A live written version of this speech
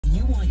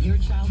your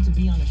child to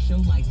be on a show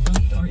like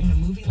Buffed or in a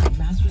movie like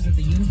Masters of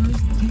the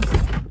Universe?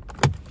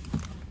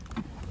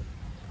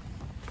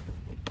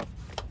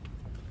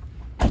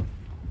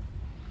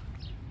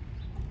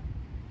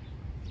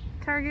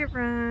 Target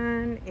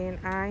run, and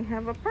I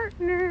have a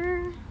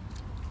partner.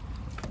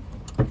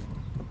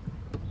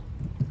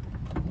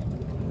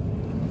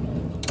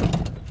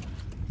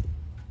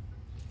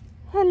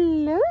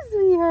 Hello,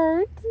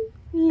 sweetheart.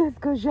 Let's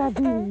go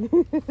shopping.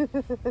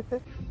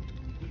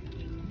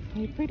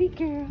 Hey, pretty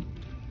girl.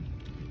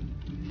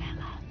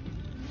 Bella.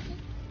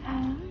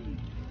 Hi.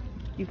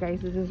 You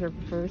guys, this is her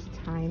first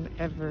time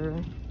ever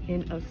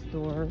in a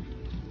store,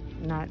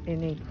 not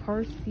in a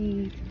car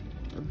seat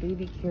or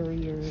baby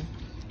carrier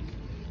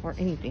or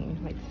anything,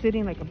 like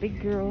sitting like a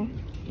big girl,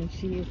 and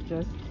she is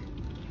just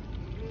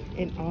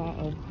in awe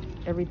of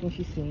everything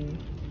she's seeing.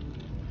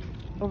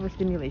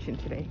 Overstimulation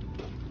today.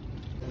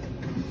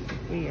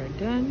 We are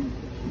done.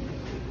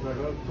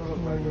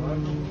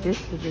 This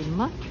is a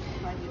must.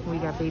 We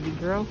got baby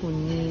girl who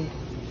needs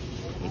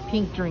a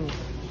pink drink,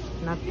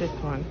 not this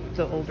one,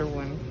 the older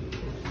one.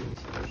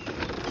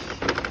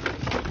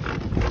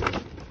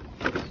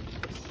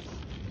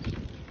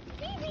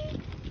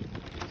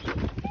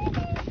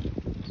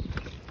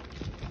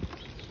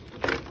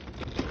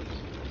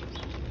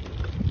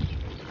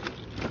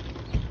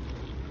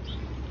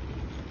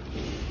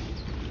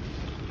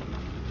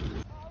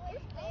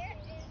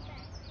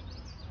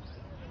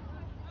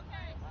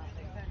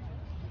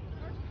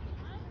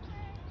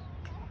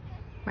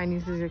 My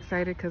niece is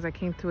excited because I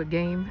came to a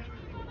game.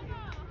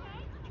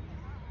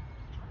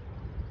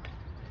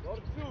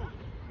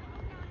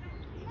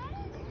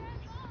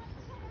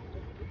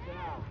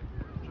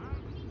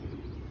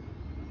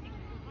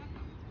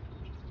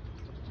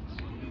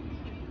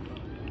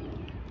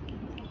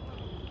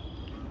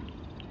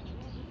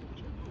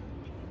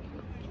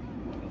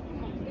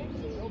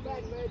 Go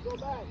back, man, go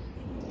back.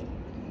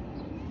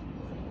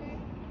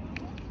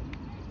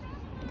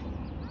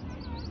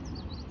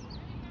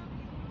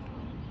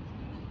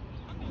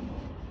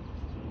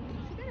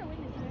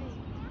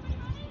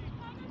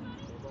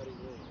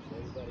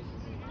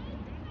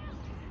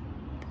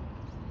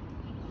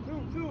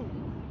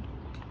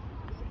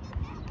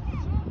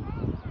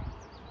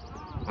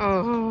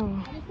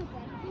 Oh.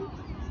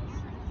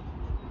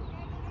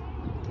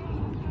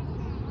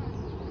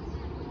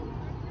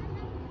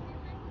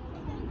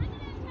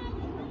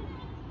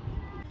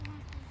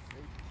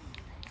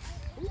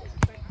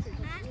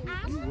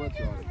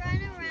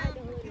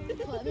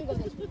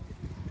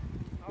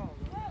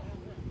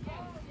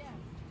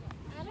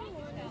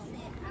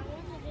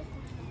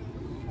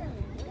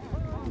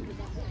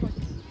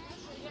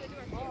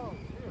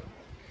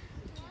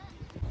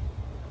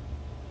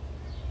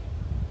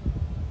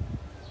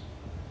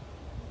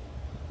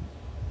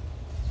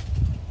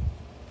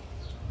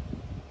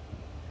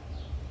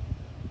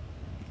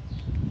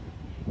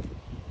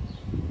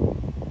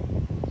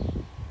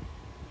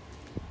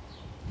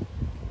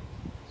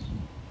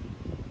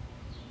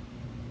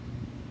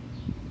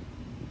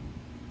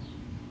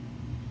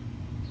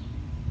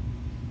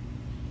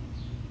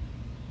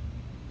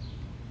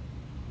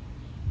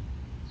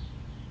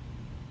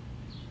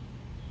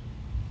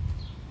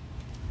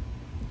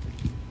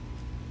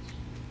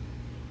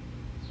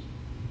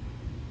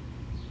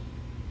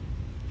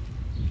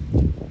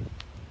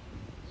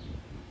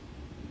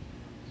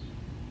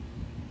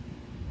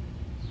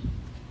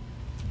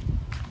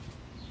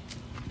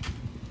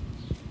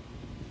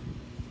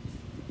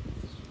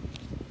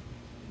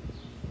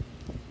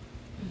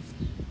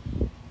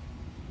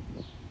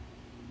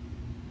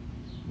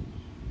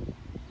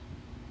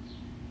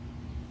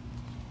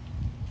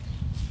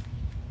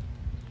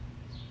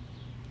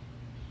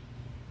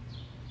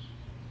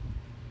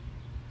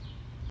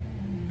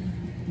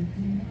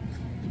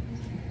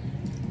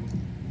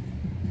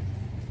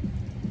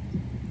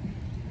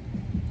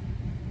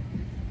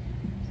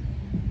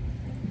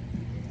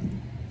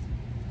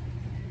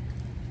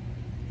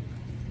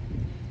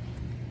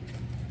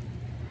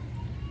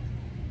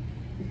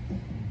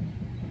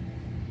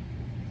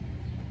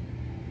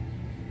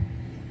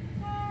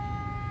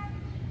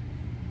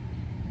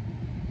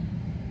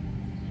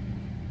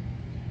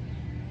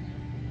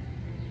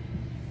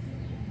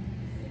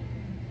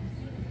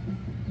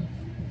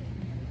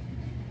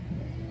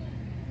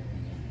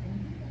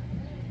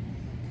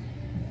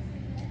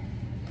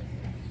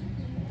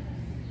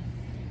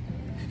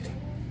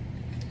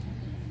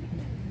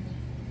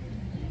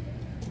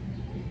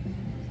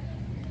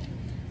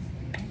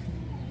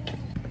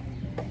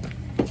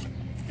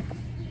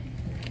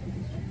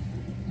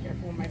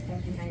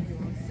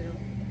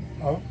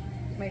 Huh?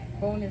 My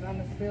phone is on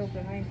the sill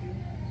behind you.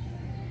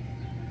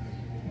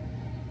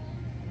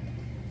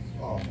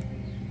 Oh.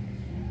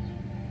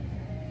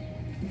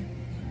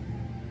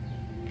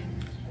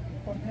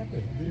 What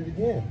happened? Did it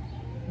again.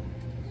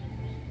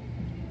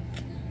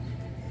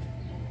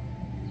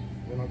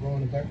 Then I'll go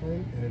in the back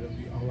room and it'll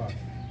be unlocked.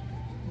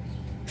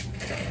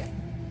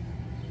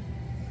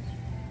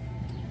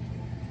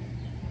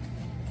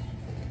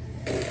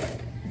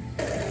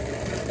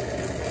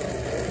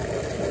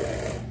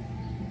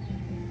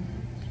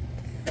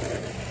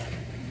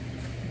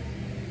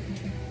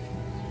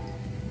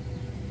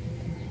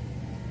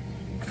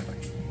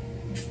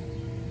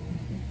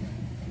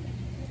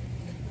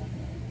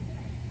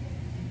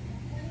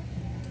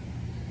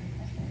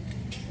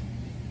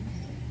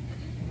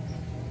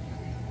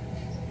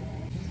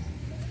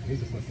 need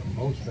to put some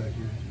mulch back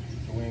here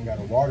so we ain't got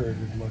to water it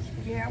as much.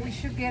 Yeah, we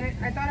should get it.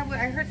 I thought it would.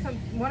 I heard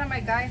one of my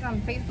guys on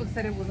Facebook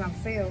said it was on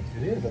sale.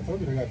 It is. I told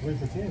you they got 3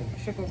 for $10. We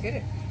should go get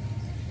it.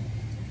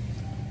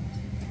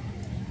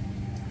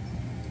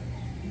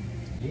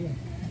 Yeah.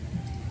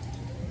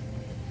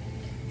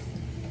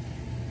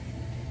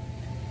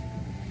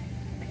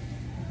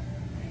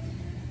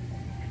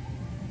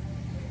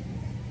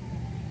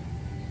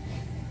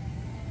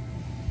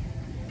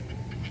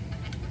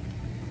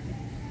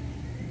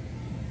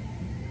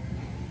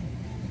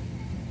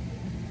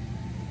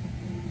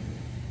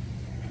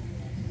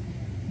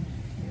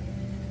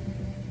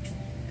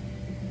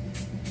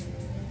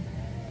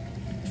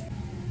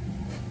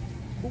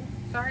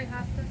 Sorry,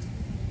 Hasta.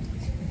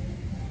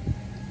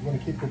 You want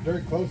to keep the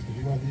dirt close because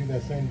you're going to have to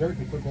use that same dirt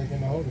to put back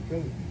in the hole to fill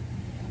it.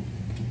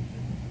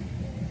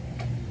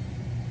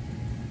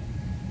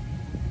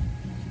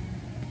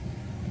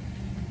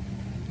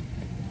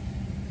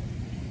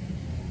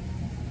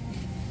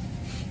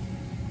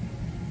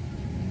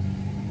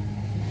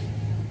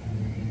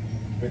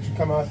 Bet you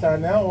come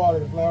outside now and water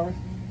the flowers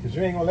because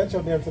you ain't going to let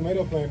your damn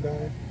tomato plant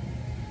die.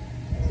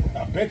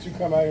 I bet you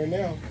come out here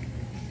now.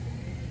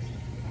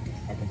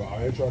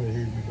 I ain't trying to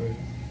hear you, but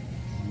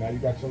now you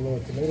got your little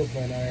tomato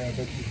plant out here. I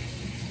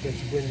bet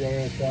you bring your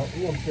ass out.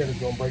 Ooh, I'm scared it's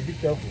gonna break. Be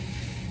careful.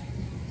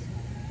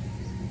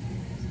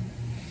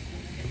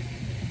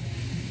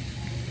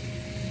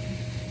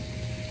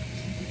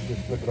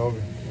 Just flip it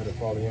over, let it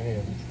fall in your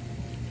hand.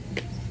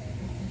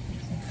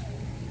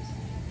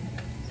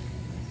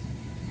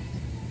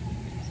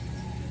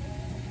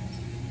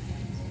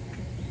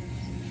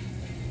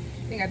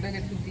 I think I dug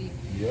it too deep.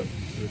 Yep,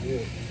 sure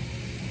did.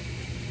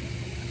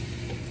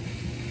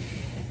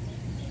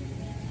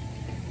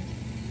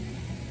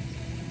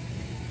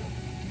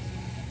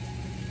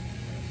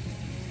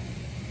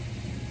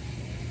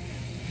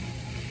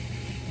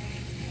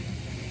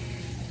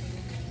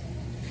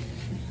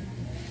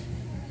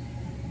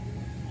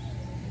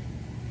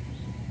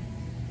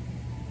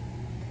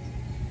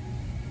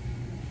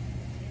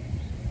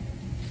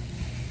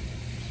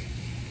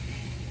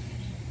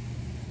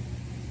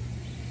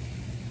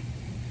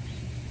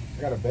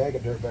 I got a bag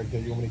of dirt back there.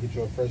 You want me to get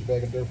you a fresh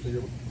bag of dirt for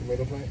your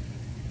tomato plant?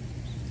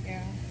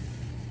 Yeah.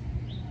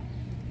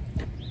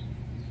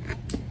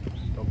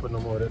 Don't put no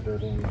more of that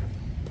dirt in there.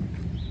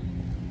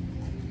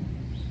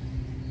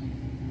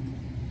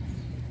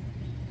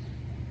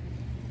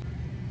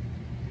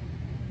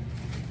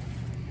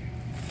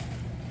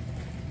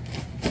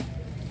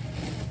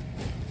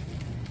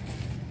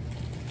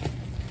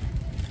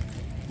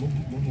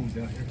 Move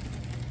down here.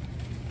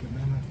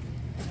 Banana.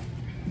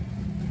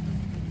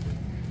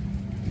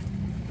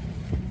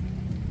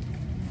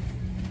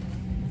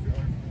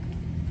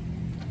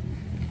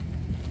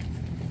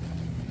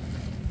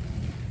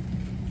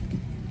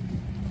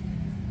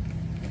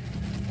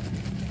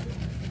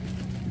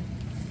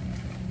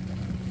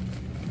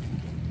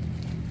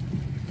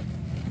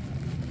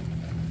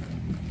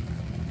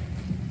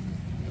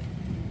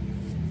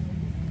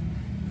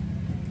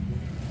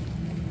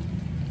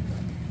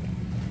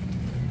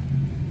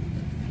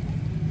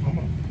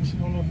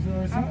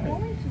 I'm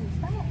going to.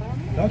 Stop. I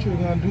thought you were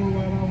going to do it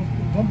while I was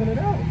dumping it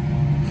out.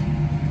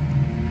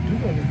 You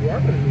are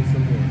going to do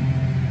some more.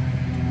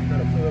 You got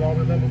to fill it all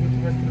the way up with the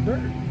rest of the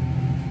dirt.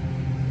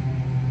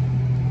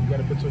 You got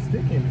to put your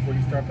stick in before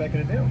you start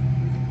packing it down.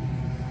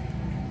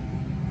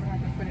 We're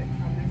going to put it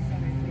on this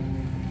side, I think.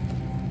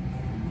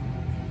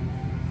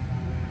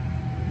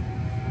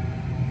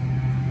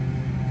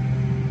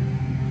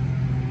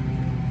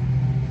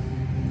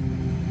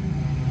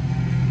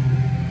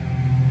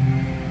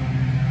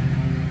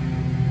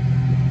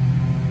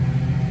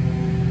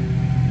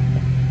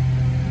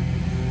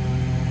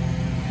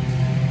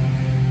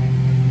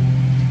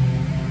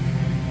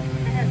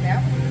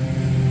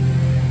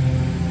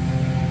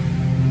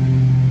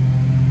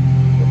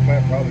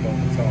 Probably don't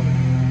control it.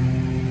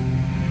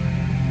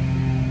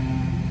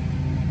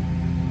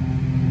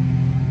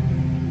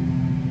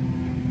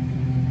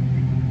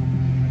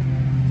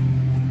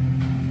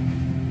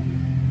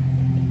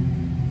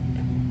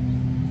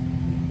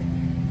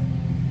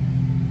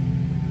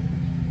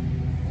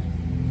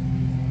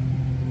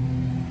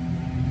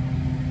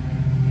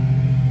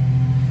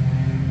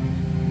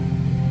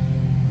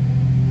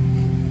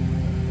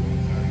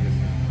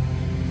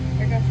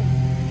 I got some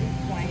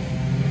juice wine.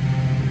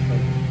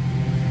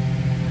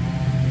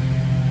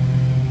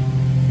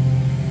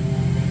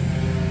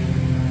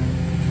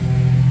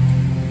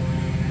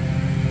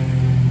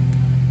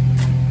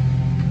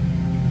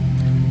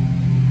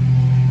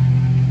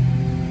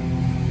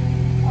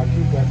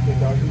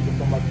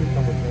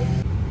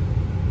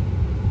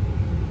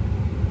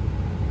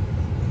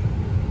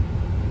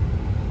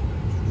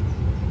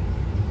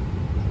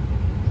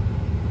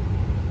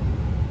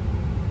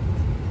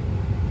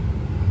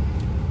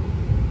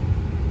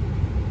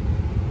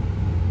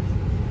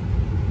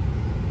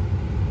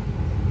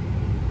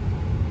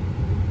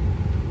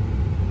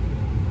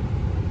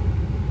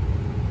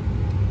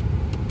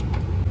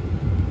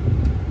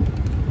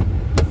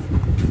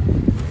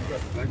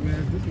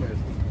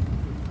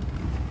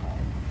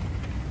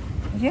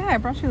 Yeah, I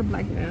brought you the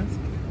black mask.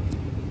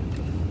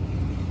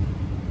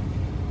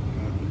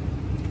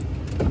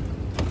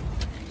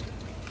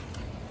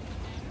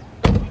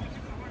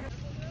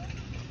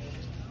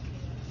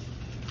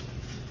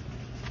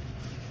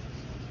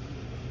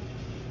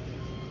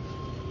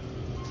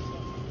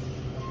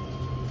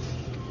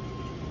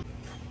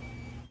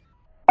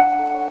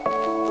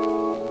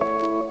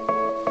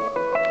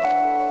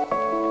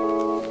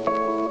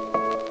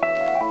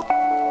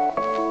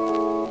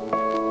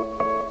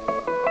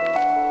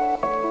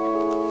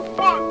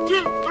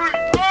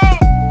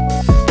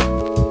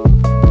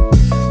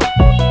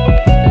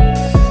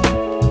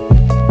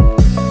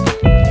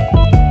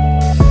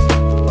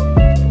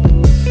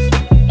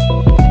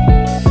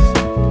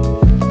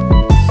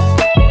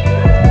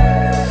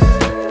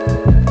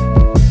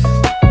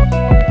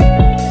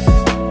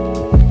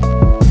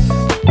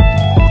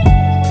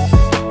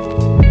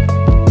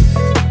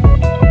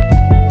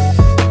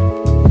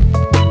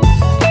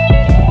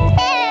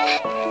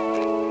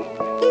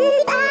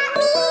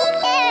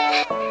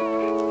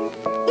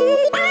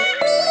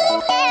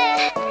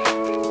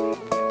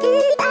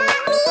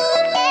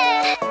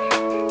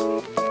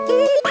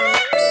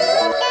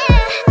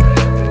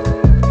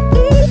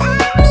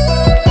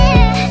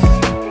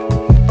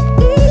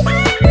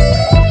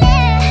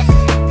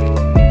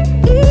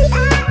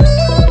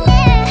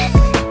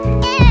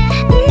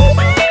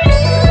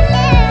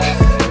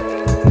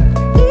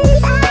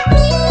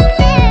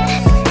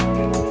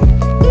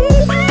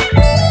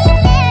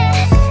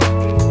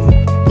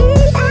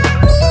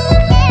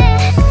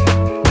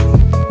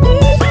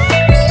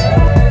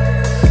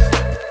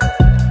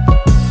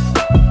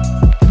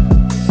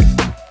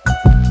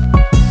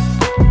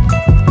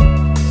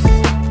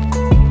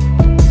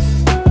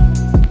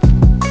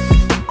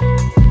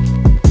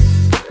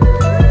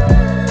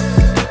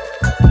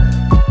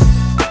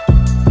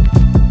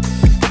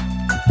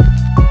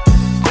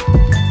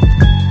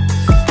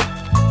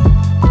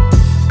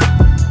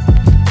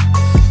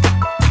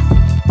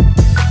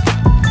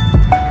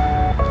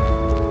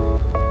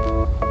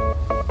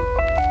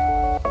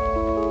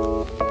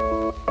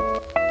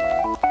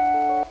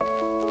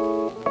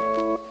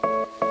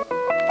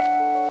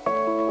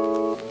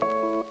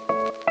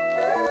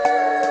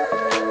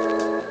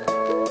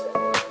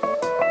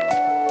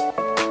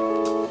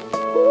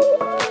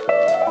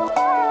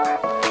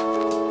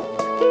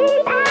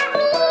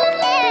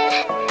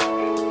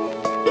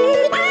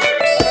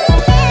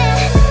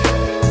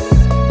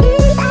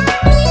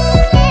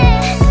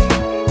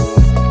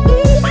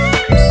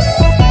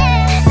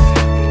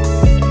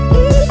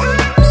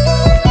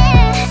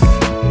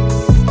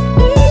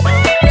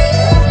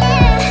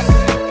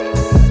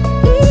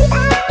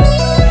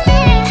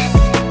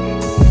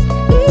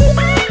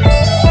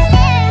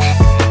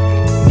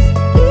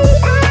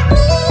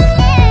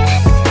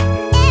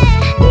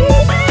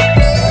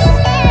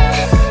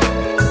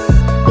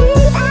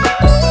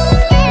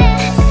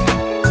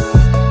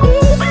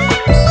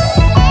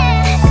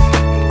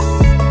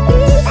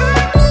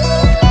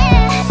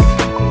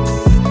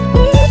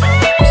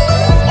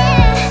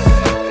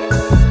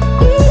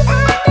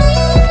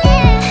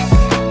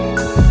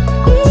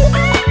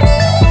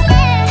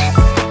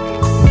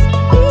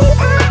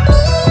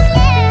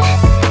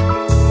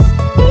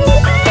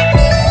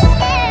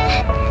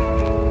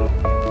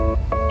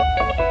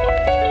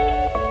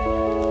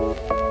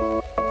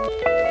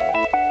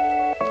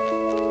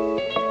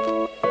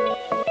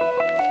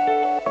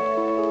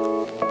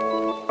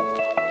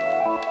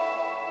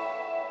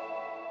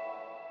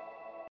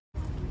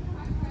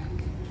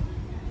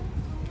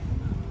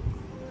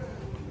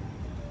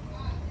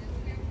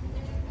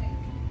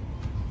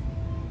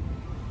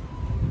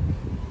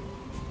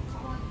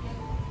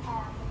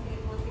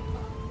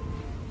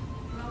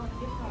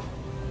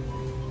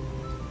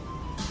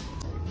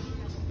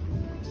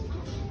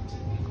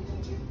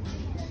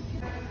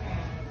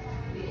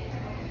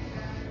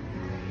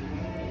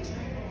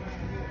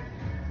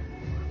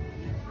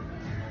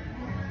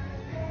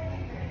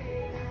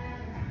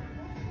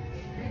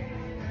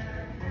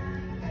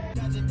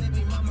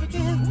 Look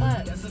at his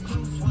butt.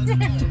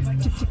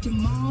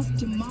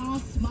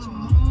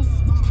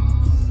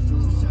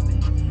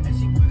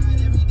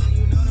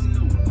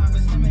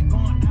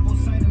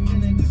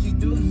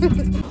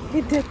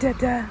 Hey,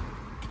 Dada.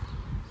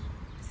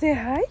 Say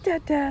hi,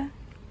 Dada.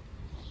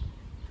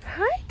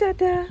 Hi,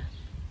 Dada.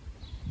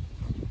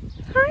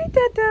 Hi,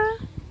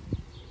 Dada.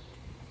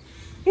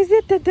 Is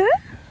it Dada?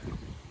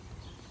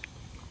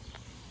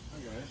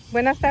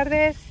 Buenas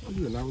tardes.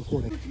 You're not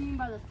recording. What do you mean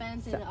by the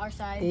fence and our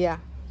side? Yeah.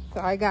 So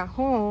I got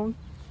home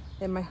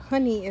and my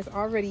honey is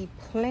already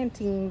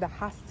planting the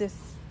hostas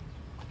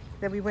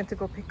that we went to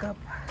go pick up.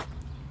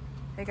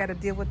 I got to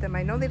deal with them.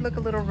 I know they look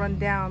a little run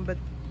down, but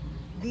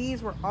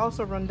these were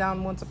also run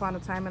down once upon a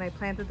time and I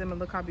planted them and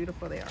look how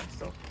beautiful they are.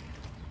 So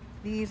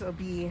these will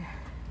be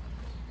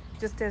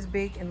just as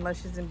big and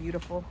luscious and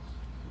beautiful.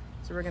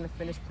 So we're going to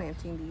finish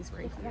planting these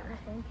right here.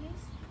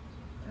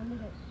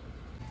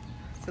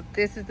 So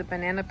this is the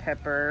banana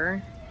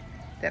pepper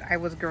that I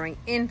was growing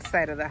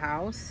inside of the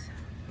house.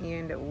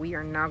 and we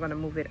are now going to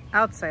move it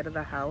outside of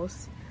the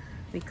house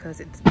because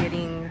it's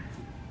getting,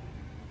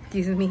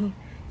 excuse me,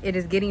 it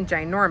is getting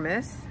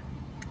ginormous,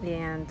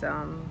 and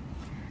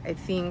I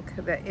think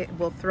that it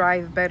will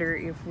thrive better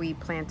if we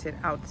plant it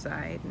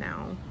outside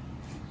now.